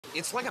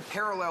It's like a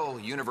parallel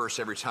universe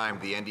every time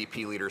the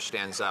NDP leader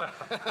stands up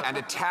and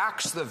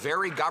attacks the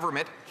very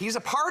government he's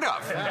a part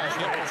of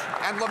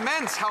and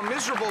laments how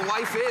miserable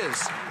life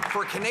is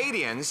for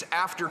Canadians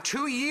after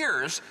 2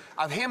 years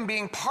of him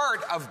being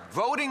part of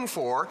voting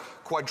for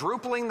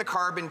quadrupling the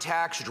carbon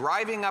tax,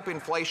 driving up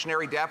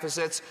inflationary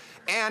deficits,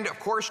 and, of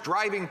course,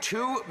 driving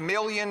 2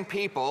 million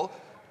people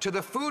to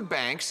the food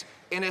banks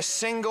in a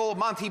single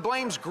month. He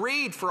blames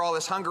greed for all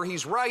this hunger.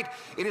 He's right.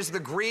 It is the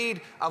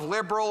greed of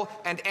Liberal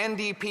and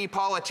NDP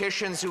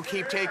politicians who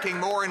keep taking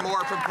more and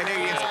more from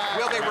Canadians.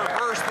 Will they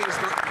reverse these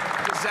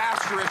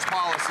disastrous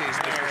policies,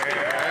 Mr.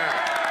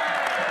 Speaker?